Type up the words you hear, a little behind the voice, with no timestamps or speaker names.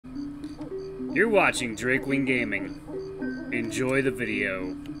You're watching Drakewing Gaming. Enjoy the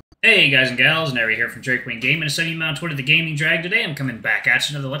video. Hey guys and gals, Nary here from Drakewing Gaming. So you on Twitter the Gaming Drag today. I'm coming back at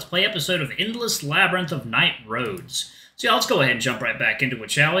you another Let's Play episode of Endless Labyrinth of Night Roads. So yeah, let's go ahead and jump right back into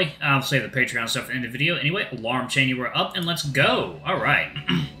it, shall we? I'll save the Patreon stuff at the end of the video. Anyway, alarm chain, you were up, and let's go. Alright.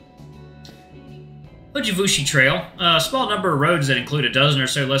 Ujivushi Trail. A small number of roads that include a dozen or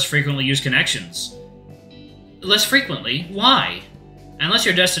so less frequently used connections. Less frequently? Why? Unless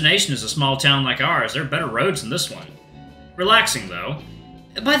your destination is a small town like ours, there are better roads than this one. Relaxing, though.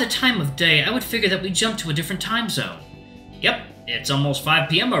 By the time of day, I would figure that we jumped to a different time zone. Yep, it's almost 5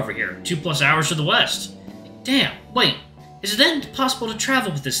 p.m. over here, 2+ hours to the west. Damn, wait, is it then possible to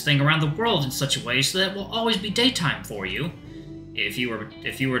travel with this thing around the world in such a way so that it will always be daytime for you? If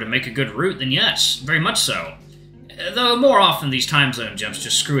you were to make a good route, then yes, very much so. Though more often these time zone jumps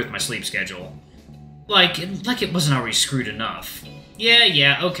just screw with my sleep schedule. Like it wasn't already screwed enough.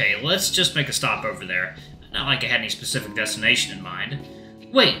 Yeah, okay, let's just make a stop over there. Not like I had any specific destination in mind.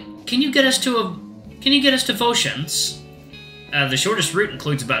 Wait, can you get us to Voshens? The shortest route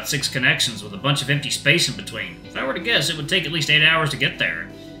includes about 6 connections with a bunch of empty space in between. If I were to guess, it would take at least 8 hours to get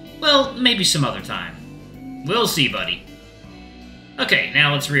there. Well, maybe some other time. We'll see, buddy. Okay,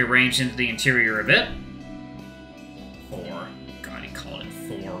 now let's rearrange into the interior a bit. 4. God, he called it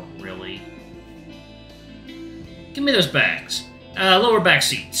 4, really? Give me those bags. Lower back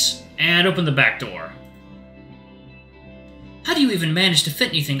seats, and open the back door. How do you even manage to fit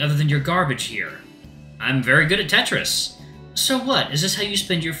anything other than your garbage here? I'm very good at Tetris. So what, is this how you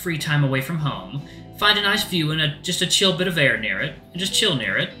spend your free time away from home? Find a nice view and just a chill bit of air near it, and just chill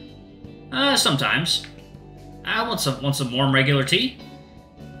near it? Sometimes. I want some warm regular tea.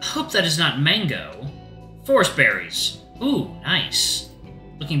 Hope that is not mango. Forest berries. Ooh, nice.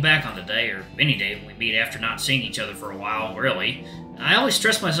 Looking back on the day, or any day when we meet after not seeing each other for a while, really, I always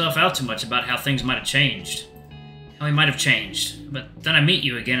stress myself out too much about how things might have changed. How we might have changed. But then I meet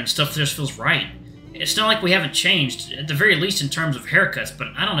you again and stuff just feels right. It's not like we haven't changed, at the very least in terms of haircuts, but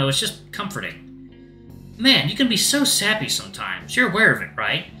I don't know, it's just comforting. Man, you can be so sappy sometimes. You're aware of it,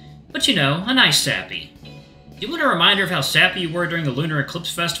 right? But you know, a nice sappy. You want a reminder of how sappy you were during the Lunar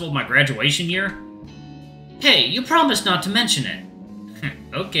Eclipse Festival of my graduation year? Hey, you promised not to mention it.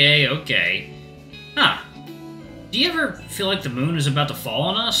 Okay. Huh. Do you ever feel like the moon is about to fall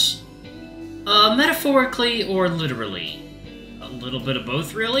on us? Metaphorically or literally? A little bit of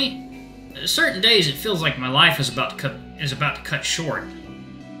both, really? Certain days it feels like my life is about to cut short.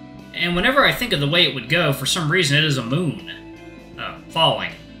 And whenever I think of the way it would go, for some reason it is a moon.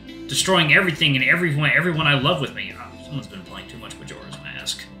 Falling. Destroying everything and everyone I love with me. Oh, someone's been playing too much Majora's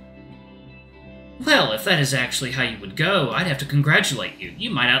Mask. Well, if that is actually how you would go, I'd have to congratulate you. You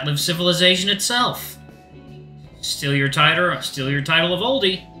might outlive civilization itself. Steal your title of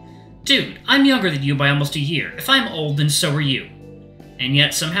oldie. Dude, I'm younger than you by almost a year. If I'm old, then so are you. And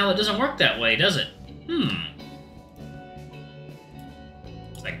yet, somehow it doesn't work that way, does it?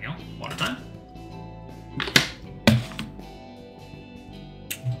 Second meal. Water time.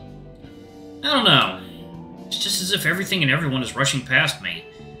 I don't know. It's just as if everything and everyone is rushing past me.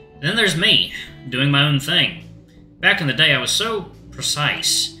 And then there's me, doing my own thing. Back in the day, I was so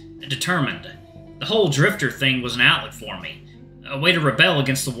precise, determined. The whole drifter thing was an outlet for me. A way to rebel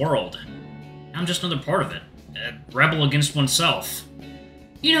against the world. I'm just another part of it. A rebel against oneself.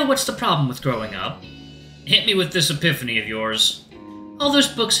 You know what's the problem with growing up? Hit me with this epiphany of yours. All those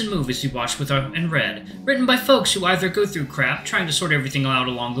books and movies you watched and read, written by folks who either go through crap trying to sort everything out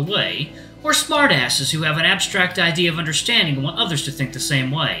along the way, or smartasses who have an abstract idea of understanding and want others to think the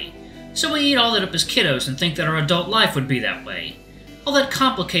same way. So we eat all that up as kiddos and think that our adult life would be that way. All that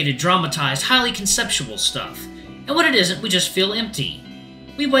complicated, dramatized, highly conceptual stuff. And when it isn't, we just feel empty.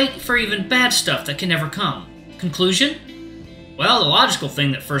 We wait for even bad stuff that can never come. Conclusion? Well, the logical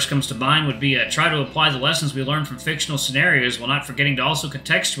thing that first comes to mind would be try to apply the lessons we learn from fictional scenarios while not forgetting to also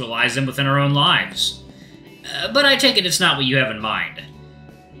contextualize them within our own lives. But I take it it's not what you have in mind.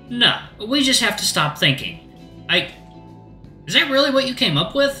 No, we just have to stop thinking. Is that really what you came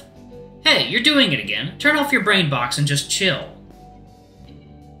up with? Hey, you're doing it again. Turn off your brain box and just chill.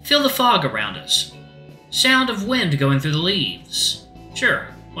 Feel the fog around us. Sound of wind going through the leaves. Sure,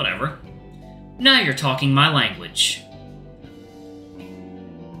 whatever. Now you're talking my language.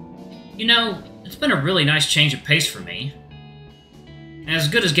 You know, it's been a really nice change of pace for me. As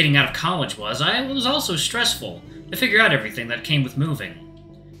good as getting out of college was, it was also stressful to figure out everything that came with moving.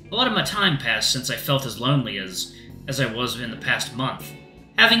 A lot of my time passed since I felt as lonely as I was in the past month.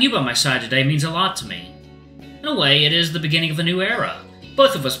 Having you by my side today means a lot to me. In a way, it is the beginning of a new era.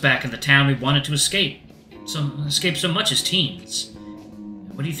 Both of us back in the town we wanted to escape so much as teens.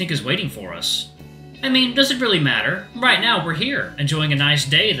 What do you think is waiting for us? I mean, does it really matter? Right now, we're here, enjoying a nice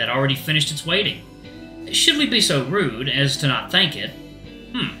day that already finished its waiting. Should we be so rude as to not thank it?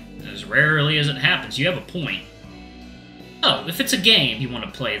 As rarely as it happens, you have a point. Oh, if it's a game you want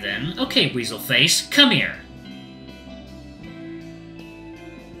to play then, okay, Weaselface, come here.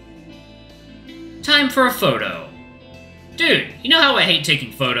 Time for a photo. Dude, you know how I hate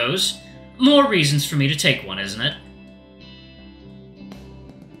taking photos? More reasons for me to take one, isn't it?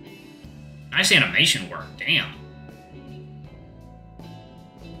 Nice animation work, damn.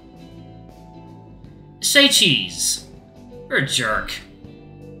 Say cheese. You're a jerk.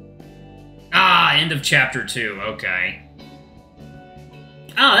 Ah, end of chapter 2, okay.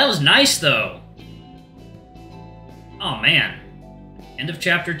 Ah, that was nice, though. Oh, man. End of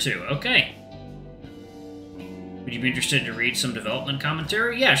chapter 2, okay. Would you be interested to read some development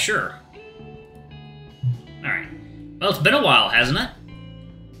commentary? Yeah, sure. Alright. Well, it's been a while, hasn't it?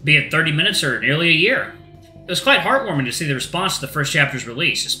 Be it 30 minutes or nearly a year. It was quite heartwarming to see the response to the first chapter's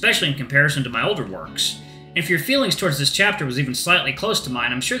release, especially in comparison to my older works. And if your feelings towards this chapter was even slightly close to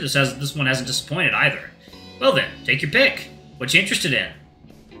mine, I'm sure this one hasn't disappointed either. Well then, take your pick. What you interested in?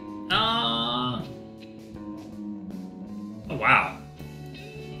 Oh, wow.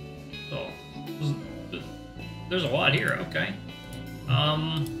 Oh, there's a lot here, okay.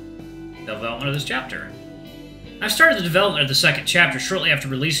 Development of this chapter. I started the development of the second chapter shortly after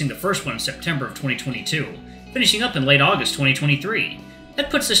releasing the first one in September of 2022, finishing up in late August 2023. That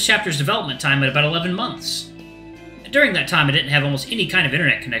puts this chapter's development time at about 11 months. During that time, I didn't have almost any kind of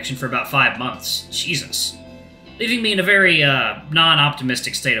internet connection for about 5 months. Jesus. Leaving me in a very,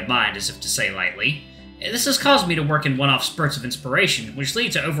 non-optimistic state of mind, as if to say lightly. This has caused me to work in one-off spurts of inspiration, which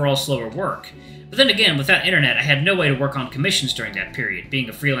lead to overall slower work. But then again, without internet, I had no way to work on commissions during that period, being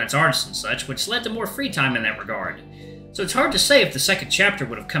a freelance artist and such, which led to more free time in that regard. So it's hard to say if the second chapter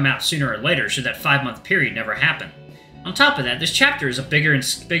would have come out sooner or later should that 5-month period never happen. On top of that, this chapter is bigger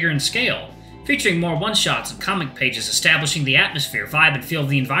in scale, featuring more one-shots and comic pages establishing the atmosphere, vibe, and feel of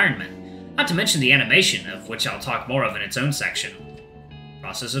the environment. Not to mention the animation, of which I'll talk more of in its own section.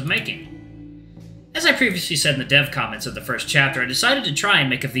 Process of making. As I previously said in the dev comments of the first chapter, I decided to try and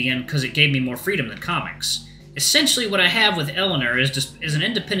make a VN because it gave me more freedom than comics. Essentially, what I have with Eleanor is an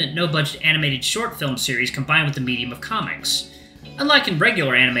independent, no-budget animated short film series combined with the medium of comics. Unlike in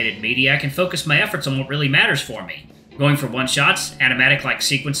regular animated media, I can focus my efforts on what really matters for me. Going for one-shots, animatic-like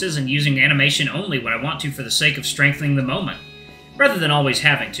sequences, and using animation only when I want to for the sake of strengthening the moment, rather than always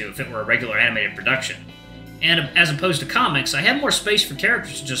having to if it were a regular animated production. And as opposed to comics, I have more space for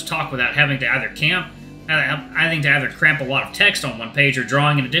characters to just talk without having to either cramp a lot of text on one page or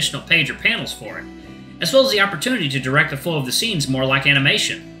drawing an additional page or panels for it, as well as the opportunity to direct the flow of the scenes more like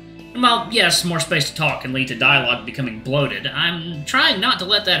animation. And while, yes, more space to talk can lead to dialogue becoming bloated, I'm trying not to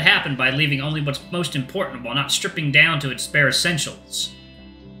let that happen by leaving only what's most important while not stripping down to its bare essentials.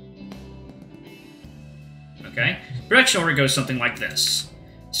 Okay, production order goes something like this.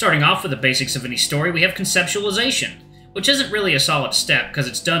 Starting off with the basics of any story, we have conceptualization, which isn't really a solid step because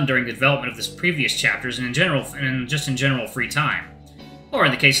it's done during the development of the previous chapters and in general free time. Or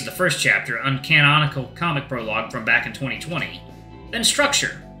in the case of the first chapter, uncanonical comic prologue from back in 2020. Then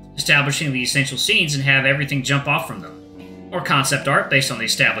structure, establishing the essential scenes and have everything jump off from them. Or concept art based on the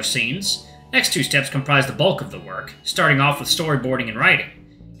established scenes. Next two steps comprise the bulk of the work, starting off with storyboarding and writing.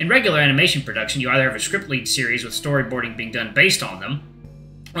 In regular animation production, you either have a script lead series with storyboarding being done based on them,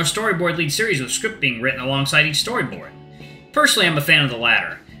 or a storyboard lead series with script being written alongside each storyboard. Personally, I'm a fan of the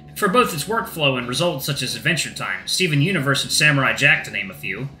latter, for both its workflow and results such as Adventure Time, Steven Universe, and Samurai Jack, to name a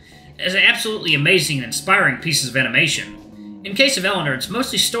few, as absolutely amazing and inspiring pieces of animation. In case of Eleanor, it's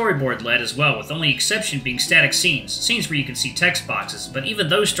mostly storyboard-led as well, with only exception being static scenes where you can see text boxes, but even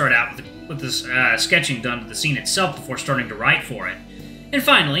those start out with this sketching done to the scene itself before starting to write for it. And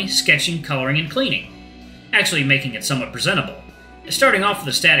finally, sketching, coloring, and cleaning, actually making it somewhat presentable. Starting off with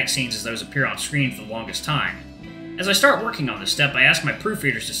the static scenes as those appear on screen for the longest time. As I start working on this step, I ask my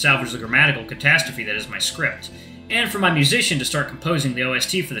proofreaders to salvage the grammatical catastrophe that is my script, and for my musician to start composing the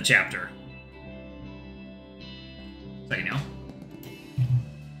OST for the chapter. So you know.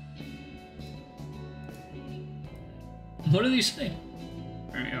 What do these say?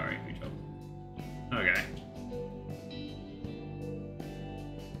 Alright, good job. Okay.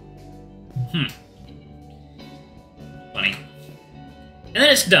 Funny. And then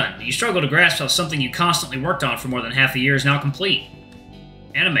it's done. You struggle to grasp how something you constantly worked on for more than half a year is now complete.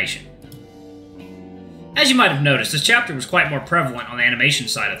 Animation. As you might have noticed, this chapter was quite more prevalent on the animation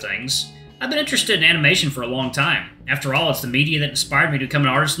side of things. I've been interested in animation for a long time. After all, it's the media that inspired me to become an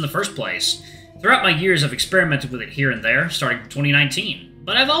artist in the first place. Throughout my years, I've experimented with it here and there, starting from 2019.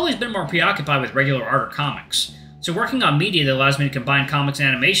 but I've always been more preoccupied with regular art or comics, so working on media that allows me to combine comics and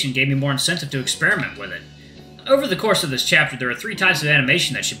animation gave me more incentive to experiment with it. Over the course of this chapter, there are 3 types of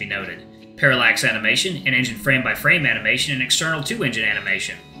animation that should be noted: parallax animation, in-engine frame-by-frame animation, and external 2-engine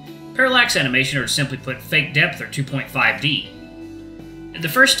animation. Parallax animation, or simply put, fake depth, or 2.5D. The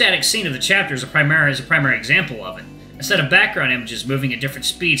first static scene of the chapter is a primary example of it, a set of background images moving at different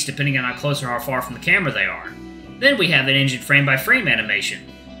speeds depending on how close or how far from the camera they are. Then we have in-engine frame-by-frame animation,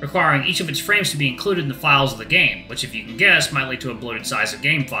 requiring each of its frames to be included in the files of the game, which, if you can guess, might lead to a bloated size of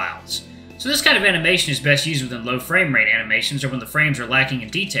game files. So this kind of animation is best used within low frame rate animations or when the frames are lacking in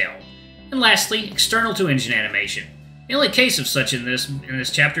detail. And lastly, external 2-engine animation. The only case of such in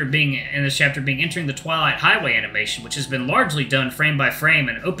this chapter being entering the Twilight Highway animation, which has been largely done frame by frame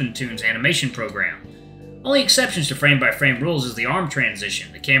in OpenToon's animation program. Only exceptions to frame by frame rules is the arm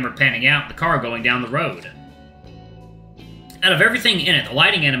transition, the camera panning out, and the car going down the road. Out of everything in it, the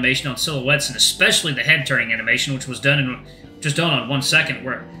lighting animation on silhouettes and especially the head turning animation, which was done on 1 second,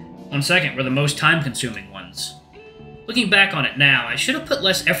 were the most time-consuming ones. Looking back on it now, I should have put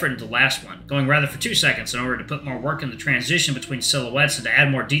less effort into the last one, going rather for 2 seconds in order to put more work in the transition between silhouettes and to add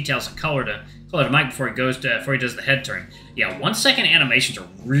more details and color to Mike before he does the head turn. Yeah, 1 second animations are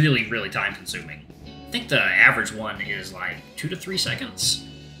really, really time-consuming. I think the average one is like 2 to 3 seconds.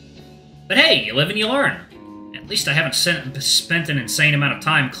 But hey, you live and you learn. At least I haven't spent an insane amount of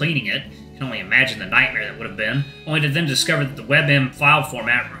time cleaning it. You can only imagine the nightmare that would have been, only to then discover that the WebM file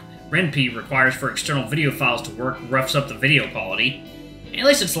format RenP requires for external video files to work roughs up the video quality. At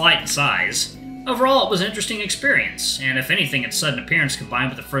least it's light in size. Overall, it was an interesting experience, and if anything, its sudden appearance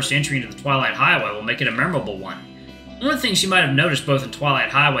combined with the first entry into the Twilight Highway will make it a memorable one. One of the things you might have noticed both in Twilight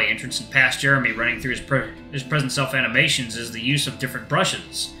Highway entrance and past Jeremy running through his present self animations is the use of different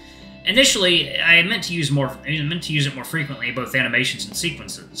brushes. Initially, I meant to use it more frequently in both animations and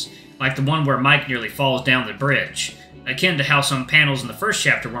sequences, like the one where Mike nearly falls down the bridge, akin to how some panels in the first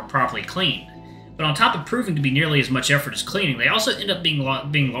chapter weren't properly cleaned. But on top of proving to be nearly as much effort as cleaning, they also end up being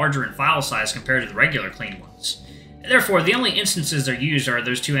larger in file size compared to the regular clean ones. Therefore, the only instances they're used are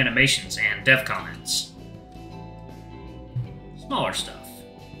those 2 animations and dev comments. Smaller stuff.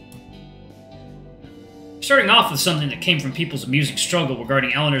 Starting off with something that came from people's amusing struggle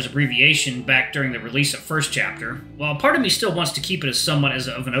regarding Eleanor's abbreviation back during the release of first chapter. While part of me still wants to keep it as somewhat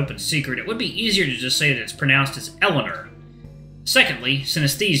of an open secret, it would be easier to just say that it's pronounced as Eleanor. Secondly,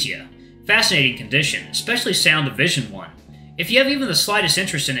 synesthesia. Fascinating condition, especially sound of vision one. If you have even the slightest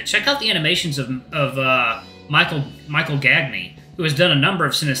interest in it, check out the animations of Michael Gagney, who has done a number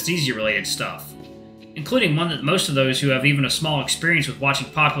of synesthesia-related stuff, including one that most of those who have even a small experience with watching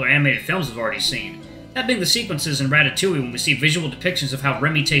popular animated films have already seen. That being the sequences in Ratatouille when we see visual depictions of how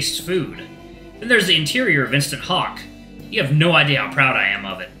Remy tastes food. Then there's the interior of Instant Hawk. You have no idea how proud I am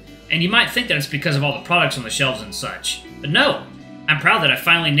of it. And you might think that it's because of all the products on the shelves and such. But no! I'm proud that I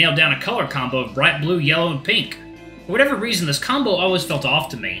finally nailed down a color combo of bright blue, yellow, and pink. For whatever reason, this combo always felt off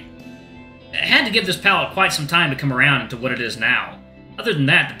to me. I had to give this palette quite some time to come around into what it is now. Other than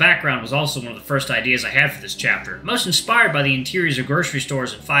that, the background was also one of the first ideas I had for this chapter, most inspired by the interiors of grocery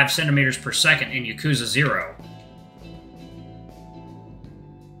stores at 5 centimeters per second in Yakuza 0.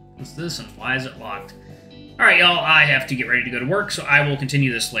 What's this and why is it locked? Alright, y'all, I have to get ready to go to work, so I will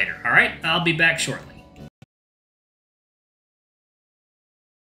continue this later. Alright, I'll be back shortly.